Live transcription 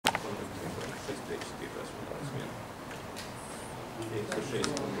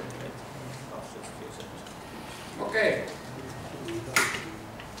Okay.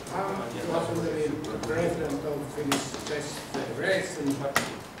 I was the president of Finnish Chess Federation,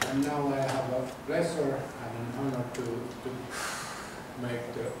 and now I have a pleasure and an honor to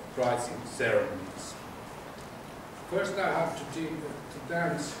make the prizing ceremonies. First, I have to thank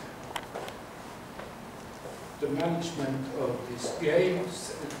the management of this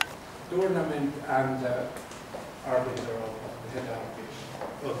games tournament and the arbiter of the head arbiter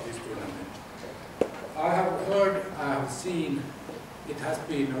of this tournament. I have heard, I have seen, it has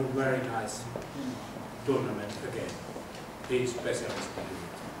been a very nice tournament again. Each specialist did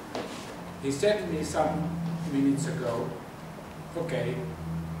it. He said to me some minutes ago, okay,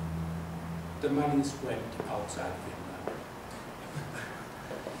 the monies went outside Finland.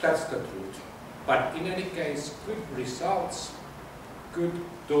 That's the truth. But in any case, good results, good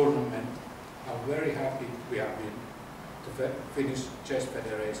tournament. I'm very happy we have been, the Finnish Chess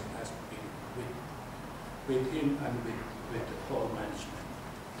Federation has been with him and with the whole management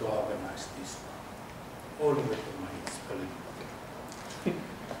to organize this one. Only with the money, it's believable.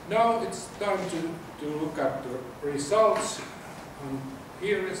 Now it's time to look at the results, and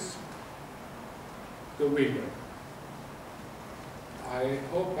here is the winner. I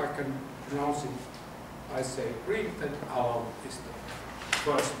hope I can pronounce it. I say printed out is the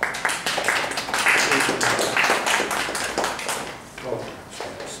first one.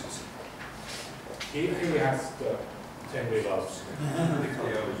 Congratulations. He has the 10 results.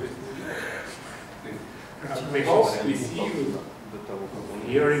 We hope we see you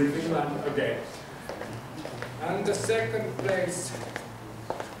here in Finland again. And the second place,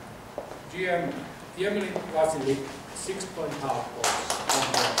 GM Yemlin Vasily, 6.5 points.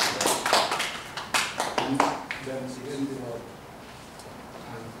 And then the envelope.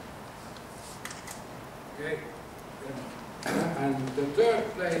 Okay. And the third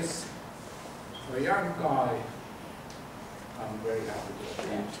place, a young guy, I'm very happy to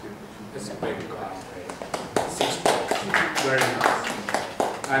announce. It's a big guy, 6 points. Very nice.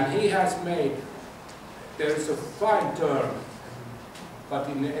 And he has made, there's a fine term, but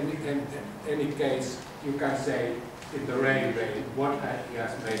in any case, you can say in the railway what he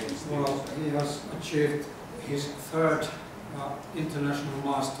has made instead. Well, he has achieved his third international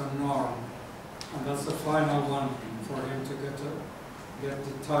master norm, and that's the final one for him to get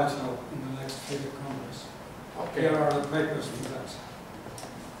the title in the next FIDE Congress. Okay. Here are the papers for that.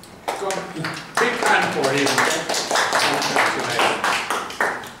 So, big hand for him.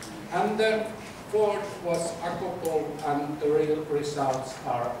 And the fourth was Akopol, and the real results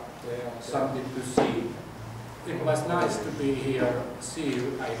are something to see. It was nice to be here, see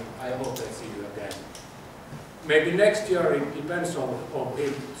you. I hope I see you again. Maybe next year, it depends on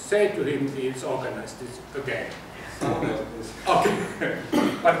him. Say to him he's organized this again. Okay.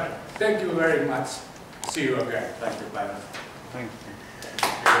 But thank you very much. See you again. Thank you, Bye. Thank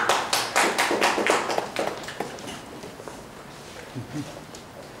you.